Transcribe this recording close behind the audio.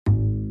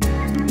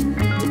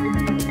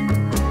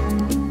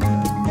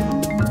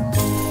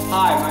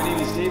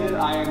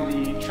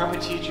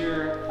trumpet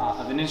teacher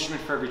of an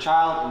instrument for every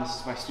child, and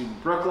this is my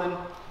student Brooklyn.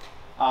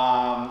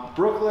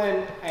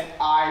 Brooklyn and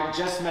I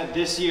just met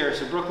this year,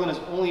 so Brooklyn has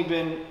only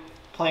been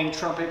playing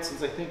trumpet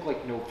since I think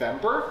like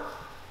November.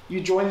 You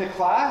joined the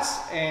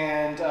class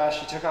and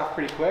she took off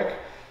pretty quick.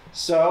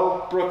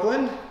 So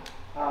Brooklyn,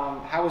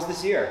 how was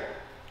this year?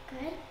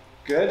 Good.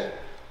 Good.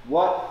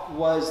 What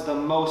was the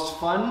most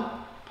fun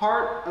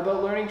part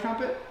about learning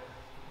trumpet?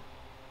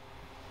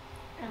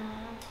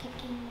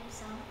 Picking the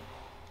song.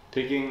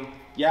 Picking,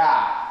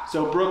 yeah.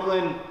 So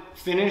Brooklyn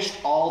finished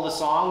all the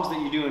songs that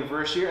you do in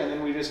first year, and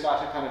then we just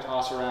got to kind of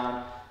toss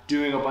around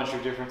doing a bunch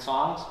of different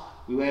songs.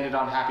 We landed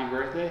on Happy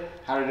Birthday.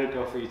 How did it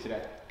go for you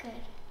today? Good.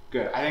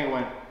 Good. I think it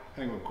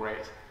went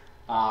great.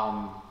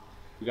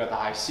 We got the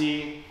high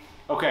C.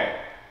 Okay.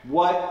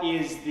 What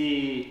is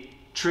the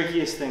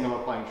trickiest thing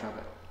about playing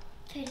trumpet?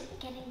 Getting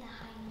the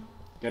high note.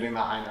 Getting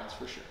the high notes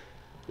for sure.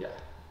 Yeah.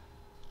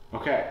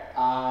 Okay.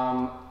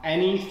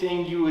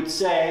 Anything you would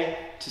say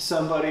to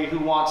somebody who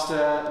wants to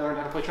learn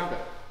how to play trumpet?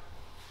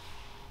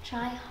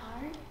 Try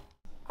hard.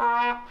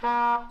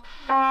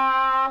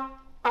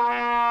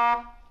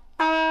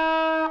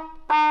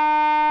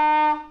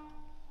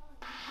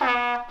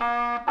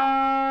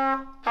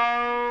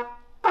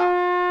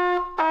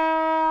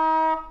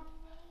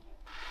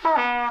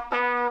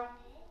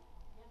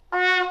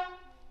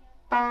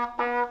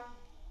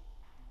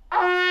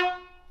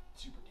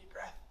 Super deep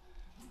breath.